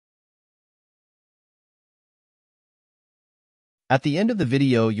At the end of the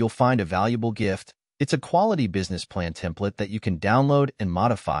video, you'll find a valuable gift. It's a quality business plan template that you can download and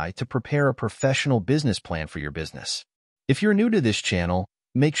modify to prepare a professional business plan for your business. If you're new to this channel,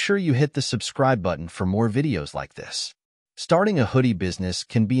 make sure you hit the subscribe button for more videos like this. Starting a hoodie business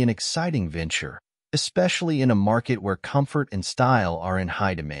can be an exciting venture, especially in a market where comfort and style are in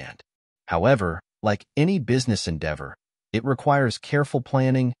high demand. However, like any business endeavor, it requires careful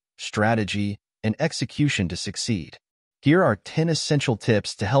planning, strategy, and execution to succeed. Here are 10 essential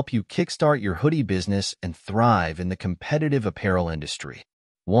tips to help you kickstart your hoodie business and thrive in the competitive apparel industry.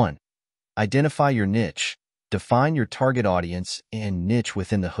 1. Identify your niche. Define your target audience and niche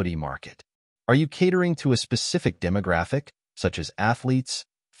within the hoodie market. Are you catering to a specific demographic, such as athletes,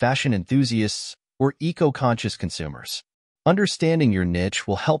 fashion enthusiasts, or eco-conscious consumers? Understanding your niche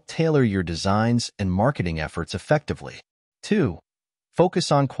will help tailor your designs and marketing efforts effectively. 2.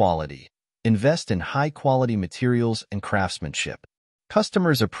 Focus on quality. Invest in high-quality materials and craftsmanship.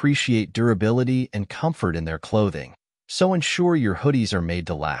 Customers appreciate durability and comfort in their clothing, so ensure your hoodies are made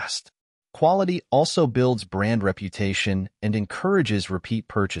to last. Quality also builds brand reputation and encourages repeat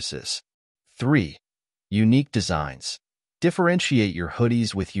purchases. 3. Unique designs. Differentiate your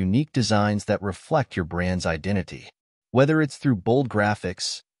hoodies with unique designs that reflect your brand's identity. Whether it's through bold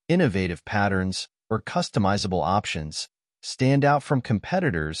graphics, innovative patterns, or customizable options, stand out from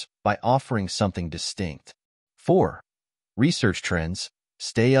competitors by offering something distinct. 4. Research trends.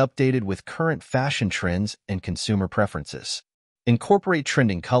 Stay updated with current fashion trends and consumer preferences. Incorporate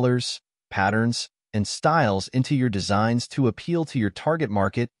trending colors, patterns, and styles into your designs to appeal to your target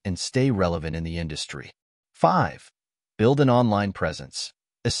market and stay relevant in the industry. 5. Build an online presence.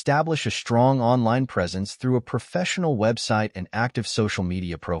 Establish a strong online presence through a professional website and active social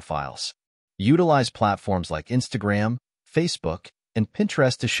media profiles. Utilize platforms like Instagram, Facebook, and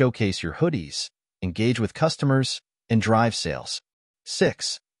Pinterest to showcase your hoodies, engage with customers, and drive sales.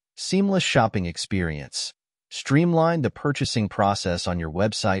 6. Seamless shopping experience. Streamline the purchasing process on your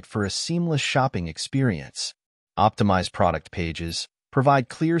website for a seamless shopping experience. Optimize product pages, provide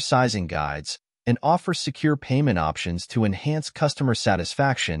clear sizing guides, and offer secure payment options to enhance customer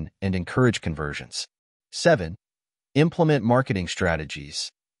satisfaction and encourage conversions. 7. Implement marketing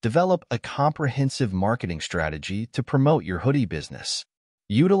strategies. Develop a comprehensive marketing strategy to promote your hoodie business.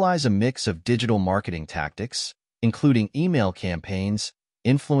 Utilize a mix of digital marketing tactics, including email campaigns,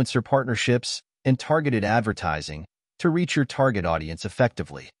 influencer partnerships, and targeted advertising to reach your target audience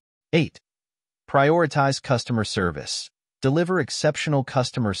effectively. 8. Prioritize customer service. Deliver exceptional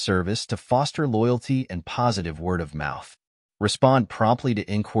customer service to foster loyalty and positive word of mouth. Respond promptly to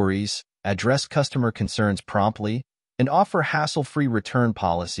inquiries, address customer concerns promptly, and offer hassle-free return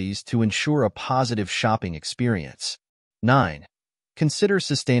policies to ensure a positive shopping experience. 9. Consider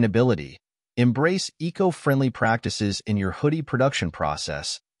sustainability. Embrace eco-friendly practices in your hoodie production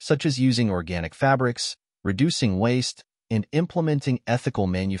process, such as using organic fabrics, reducing waste, and implementing ethical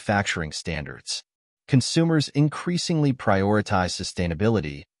manufacturing standards. Consumers increasingly prioritize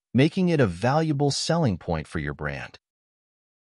sustainability, making it a valuable selling point for your brand.